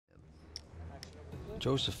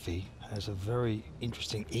Josephy has a very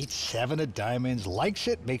interesting 8-7 of diamonds. Likes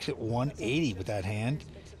it, makes it 180 with that hand.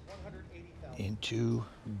 Into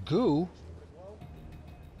Goo.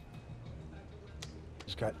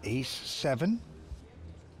 He's got ace-7.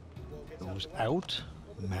 Goes out.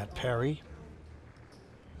 Matt Perry.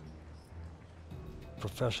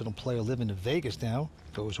 Professional player living in Vegas now.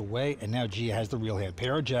 Goes away, and now Gia has the real hand.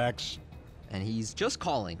 Pair of jacks. And he's just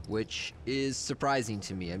calling, which is surprising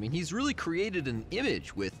to me. I mean, he's really created an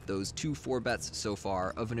image with those 2-4 bets so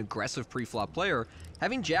far of an aggressive pre-flop player.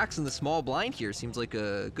 Having jacks in the small blind here seems like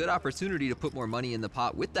a good opportunity to put more money in the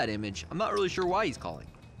pot with that image. I'm not really sure why he's calling.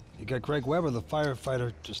 You got Greg Weber, the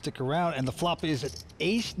firefighter, to stick around, and the flop is at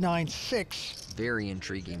ace-9-6. Very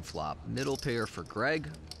intriguing flop. Middle pair for Greg,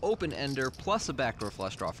 open ender plus a backdoor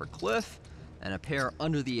flush draw for Cliff, and a pair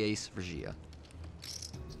under the ace for Gia.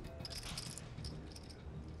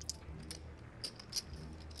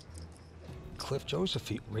 Cliff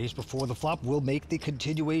Josephy, raised before the flop, will make the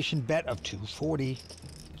continuation bet of 240.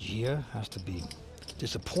 Gia has to be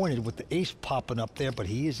disappointed with the ace popping up there, but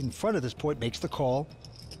he is in front at this point, makes the call.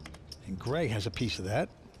 And Greg has a piece of that.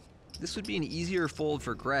 This would be an easier fold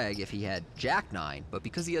for Greg if he had Jack-9, but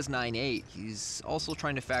because he has 9-8, he's also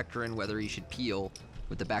trying to factor in whether he should peel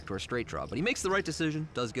with the backdoor straight draw. But he makes the right decision,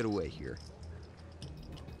 does get away here.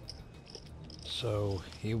 So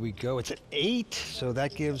here we go. It's at 8, so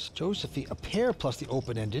that gives Josephy a pair plus the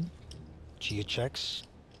open-ended. Gia checks.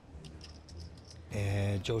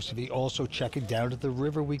 And Josephy also checking. Down to the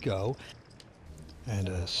river we go. And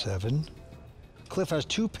a 7. Cliff has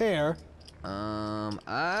 2 pair.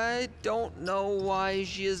 I don't know why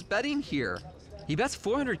she is betting here. He bets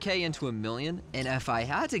 400K into $1 million, and if I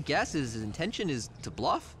had to guess, his intention is to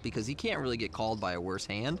bluff because he can't really get called by a worse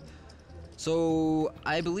hand. So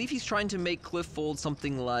I believe he's trying to make Cliff fold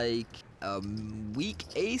something like a weak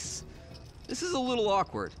ace. This is a little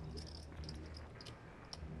awkward.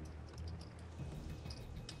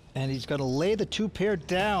 And he's going to lay the 2 pair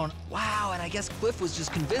down. Wow, and I guess Cliff was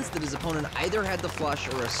just convinced that his opponent either had the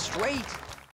flush or a straight.